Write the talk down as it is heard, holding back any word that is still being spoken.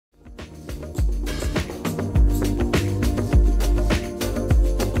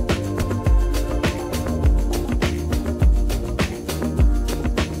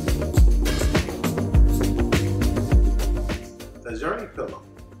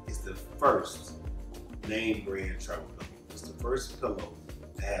is the first name brand travel pillow. It's the first pillow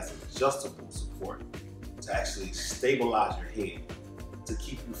that has adjustable support to actually stabilize your head, to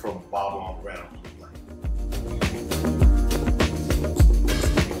keep you from bobbling around on the plane.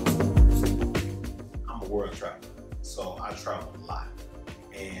 I'm a world traveler, so I travel a lot.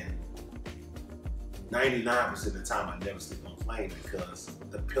 And 99% of the time I never sleep on a plane because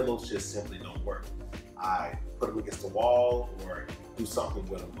the pillows just simply don't work. I put them against the wall or do something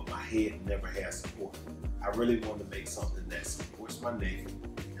with them, but my head never has support. I really want to make something that supports my neck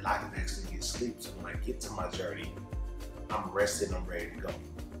and I can actually get sleep, so when I get to my journey, I'm rested, I'm ready to go.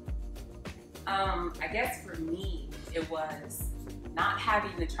 I guess for me, it was not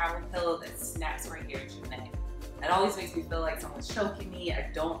having the travel pillow that snaps right here at your neck. That always makes me feel like someone's choking me. I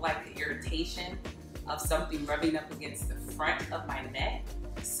don't like the irritation of something rubbing up against the front of my neck.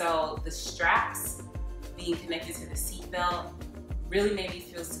 So the straps being connected to the seatbelt really made me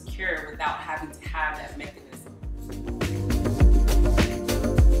feel secure without having to have that mechanism.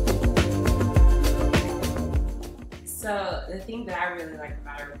 So the thing that I really like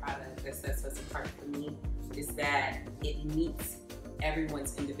about our product that sets us apart for me is that it meets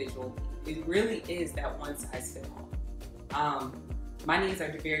everyone's individual need. It really is that one size fits all. My needs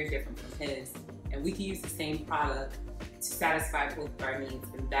are very different from his, and we can use the same product to satisfy both of our needs,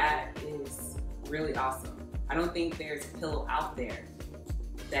 and that is really awesome. I don't think there's a pillow out there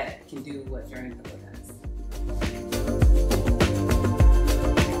that can do what Journey Pillow does.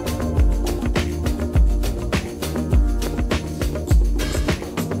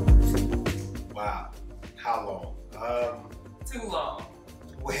 Wow, how long? Too long.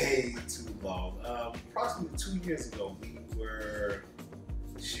 Way too long. Approximately 2 years ago, we were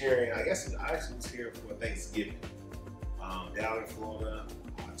sharing, I guess I actually was here for Thanksgiving. Down in Florida,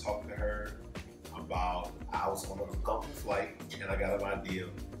 I talked to her about, I was on a comfortable flight and I got an idea,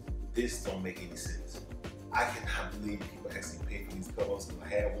 this don't make any sense. I cannot believe people actually pay for these pillows, because I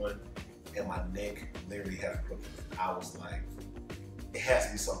had one and my neck literally had a crooked. I was like, it has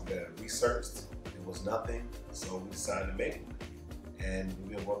to be something better. Researched, it was nothing, so we decided to make one. And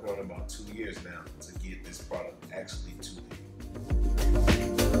we've been working on it about 2 years now to get this product actually to me.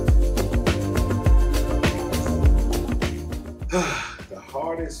 The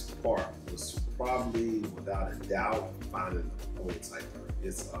hardest part was probably, without a doubt, finding a prototype.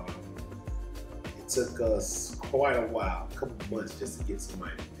 It took us quite a while, a couple months, just to get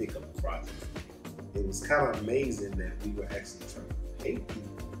somebody to pick up the project. It was kind of amazing that we were actually trying to pay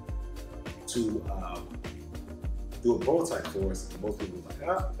people to do a prototype for us, and most people were like,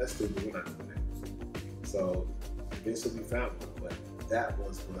 "Ah, that's stupid, we're not doing that." So eventually we found one, but that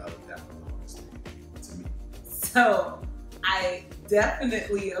was without a doubt the hardest thing to me. So I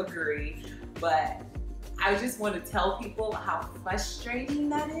definitely agree, but I just want to tell people how frustrating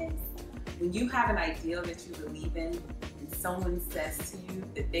that is when you have an ideal that you believe in and someone says to you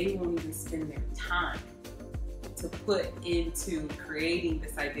that they won't even spend their time to put into creating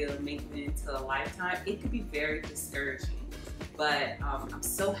this ideal and making it into a lifetime. It could be very discouraging, but I'm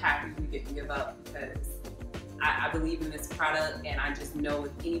so happy we didn't give up, because I believe in this product, and I just know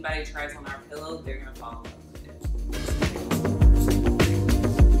if anybody tries on our pillow, they're gonna fall in love with it.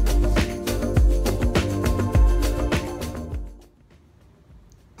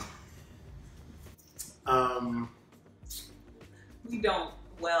 We don't,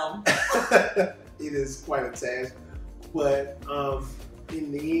 well. It is quite a task, but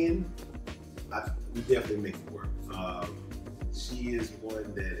in the end, we definitely make it work. She is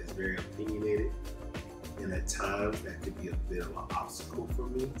one that is very opinionated, and at times that could be a bit of an obstacle for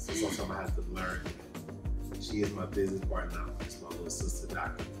me. So sometimes I have to learn that she is my business partner, not just my little sister that I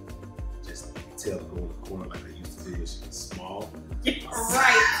can just tell to go in the corner like I used to do when she was small. Yeah,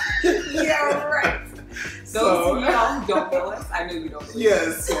 right. Yeah, right. Those of y'all who don't know us, I know you don't know.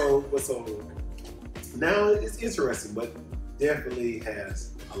 Yeah, so now it's interesting, but definitely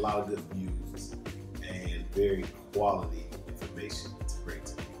has a lot of good views and very quality information to bring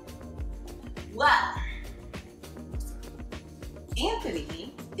to me. Well,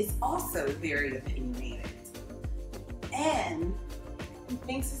 Anthony is also very opinionated, and he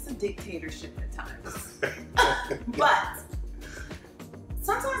thinks it's a dictatorship at times. But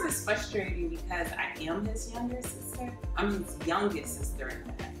sometimes it's frustrating because I am his younger sister. I'm his youngest sister in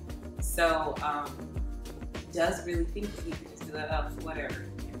fact. So does really think that he could just do that, whatever.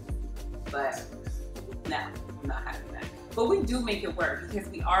 But no, I'm not having that. But we do make it work because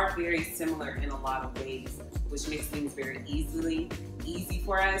we are very similar in a lot of ways, which makes things very easy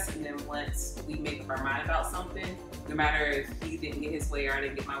for us. And then once we make up our mind about something, no matter if he didn't get his way or I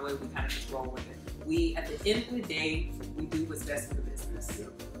didn't get my way, we kind of just roll with it. We, at the end of the day, we do what's best for the business.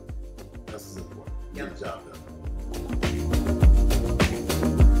 Yep. That's what's important. Get the job done.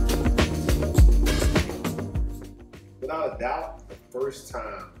 Without a doubt, the first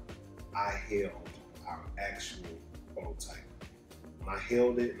time I held our actual prototype, when I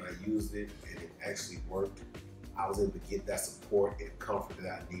held it and I used it and it actually worked, I was able to get that support and comfort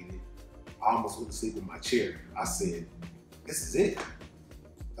that I needed. I almost went to sleep in my chair. I said, this is it.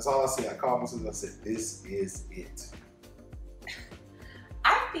 That's all I said. I called myself and I said, this is it.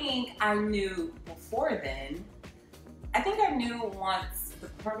 I think I knew before then. I think I knew once the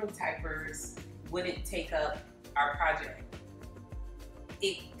prototypers wouldn't take up our project.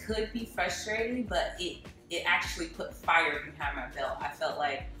 It could be frustrating, but it actually put fire behind my belt. I felt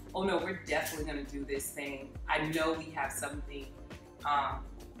like, oh no, we're definitely gonna do this thing. I know we have something.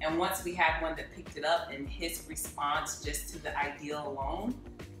 And once we had one that picked it up, and his response just to the idea alone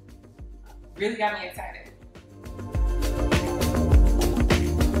really got me excited.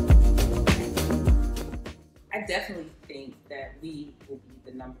 I definitely think that we will be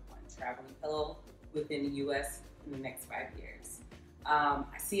the #1 traveling pillow within the US in the next 5 years. I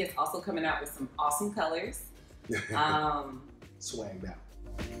see us also coming out with some awesome colors. Swagged out.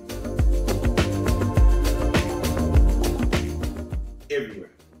 Everywhere.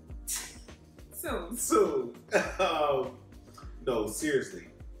 Soon. No, seriously.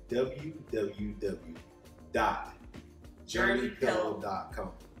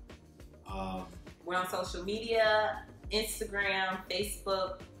 www.journeypillow.com. We're on social media, Instagram,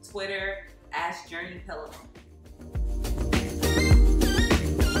 Facebook, Twitter, as Journey Pillow.